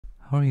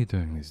How are you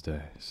doing these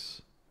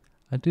days?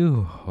 I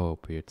do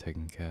hope you're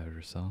taking care of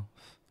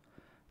yourself.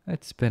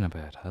 It's been a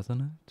bit,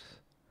 hasn't it?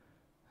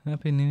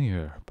 Happy New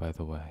Year, by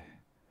the way.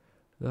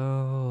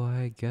 Though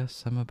I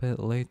guess I'm a bit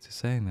late to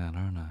saying that,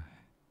 aren't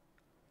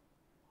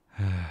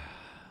I?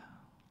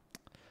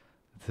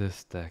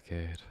 This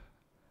decade,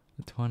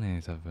 the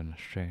 20s have been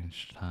a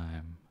strange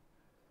time.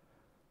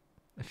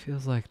 It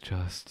feels like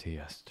just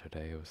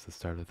yesterday was the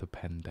start of the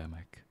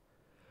pandemic.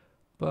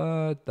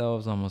 But that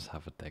was almost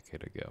half a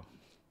decade ago.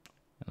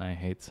 And I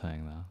hate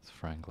saying that,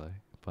 frankly.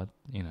 But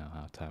you know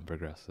how time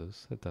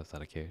progresses. It does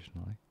that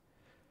occasionally.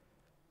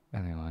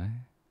 Anyway,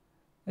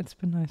 it's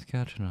been nice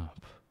catching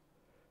up.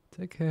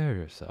 Take care of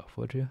yourself,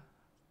 would you?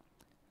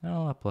 And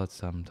I'll upload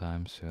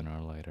sometime sooner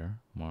or later.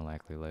 More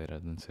likely later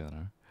than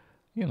sooner.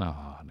 You know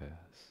how it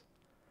is.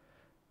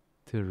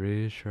 To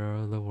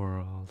reassure the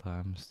world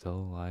I'm still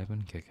alive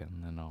and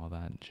kicking and all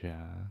that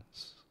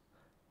jazz.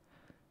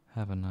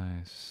 Have a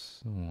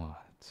nice,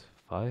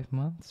 5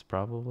 months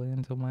probably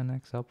until my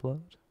next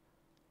upload?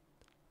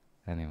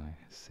 Anyway,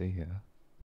 see ya.